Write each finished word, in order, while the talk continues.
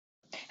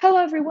Hello,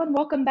 everyone.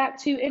 Welcome back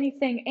to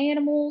Anything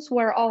Animals,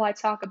 where all I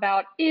talk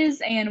about is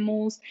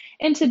animals.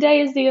 And today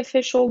is the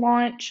official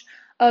launch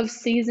of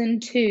season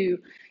two.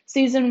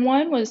 Season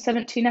one was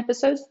 17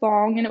 episodes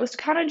long, and it was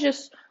kind of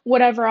just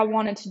whatever I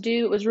wanted to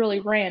do. It was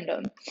really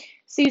random.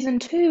 Season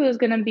two is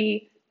going to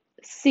be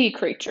sea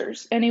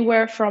creatures,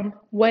 anywhere from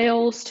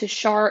whales to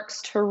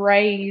sharks to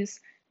rays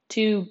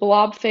to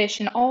blobfish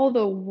and all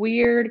the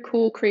weird,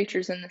 cool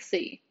creatures in the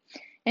sea.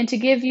 And to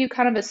give you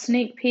kind of a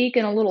sneak peek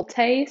and a little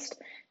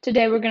taste,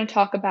 today we're going to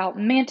talk about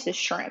mantis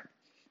shrimp.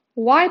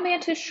 Why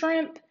mantis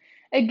shrimp?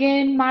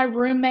 Again, my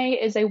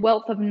roommate is a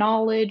wealth of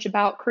knowledge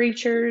about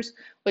creatures,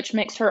 which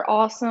makes her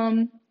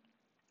awesome.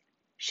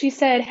 She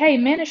said, hey,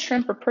 mantis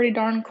shrimp are pretty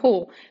darn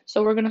cool,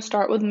 so we're going to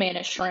start with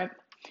mantis shrimp.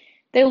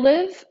 They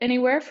live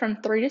anywhere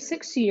from 3 to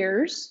 6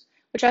 years,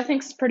 which I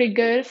think is pretty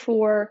good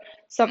for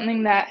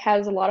something that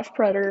has a lot of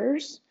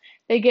predators.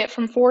 They get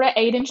from 4 to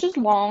 8 inches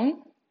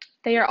long.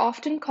 They are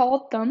often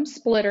called thumb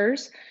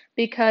splitters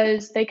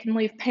because they can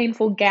leave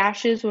painful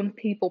gashes when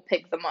people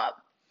pick them up.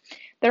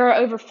 There are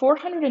over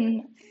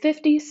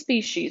 450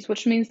 species,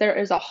 which means there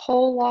is a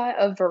whole lot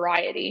of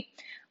variety.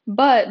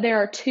 But there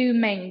are two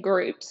main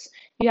groups.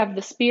 You have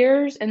the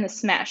spears and the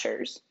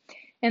smashers.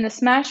 And the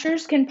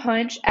smashers can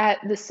punch at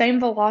the same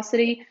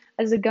velocity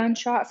as a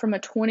gunshot from a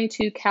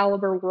 .22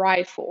 caliber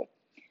rifle.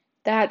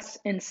 That's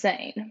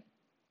insane.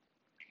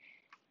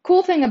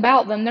 Cool thing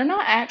about them, they're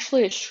not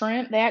actually a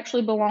shrimp. They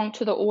actually belong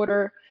to the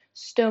order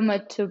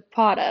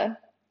Stomatopoda.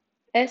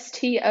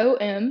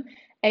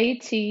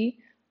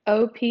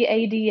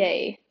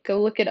 Stomatopoda.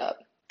 Go look it up.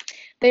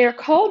 They are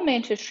called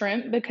mantis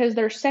shrimp because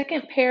their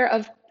second pair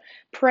of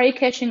prey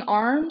catching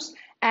arms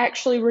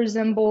actually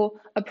resemble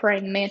a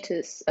praying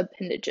mantis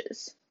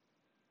appendages.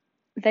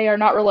 They are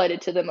not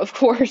related to them, of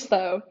course,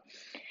 though.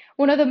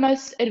 One of the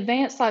most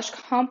advanced slash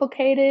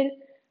complicated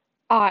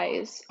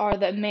eyes are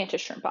the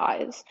mantis shrimp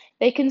eyes.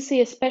 They can see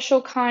a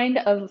special kind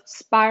of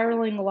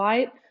spiraling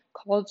light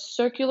called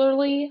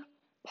circularly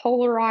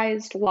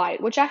polarized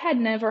light, which I had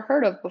never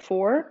heard of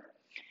before,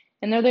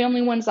 and they're the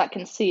only ones that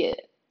can see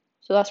it.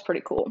 So that's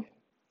pretty cool.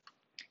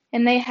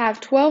 And they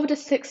have 12 to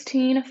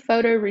 16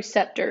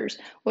 photoreceptors,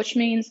 which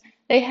means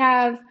they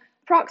have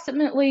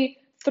approximately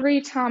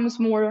 3 times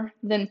more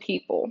than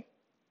people.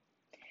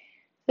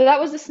 So that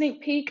was a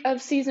sneak peek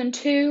of season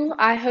two.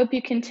 I hope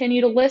you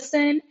continue to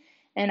listen,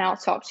 and I'll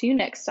talk to you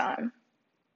next time.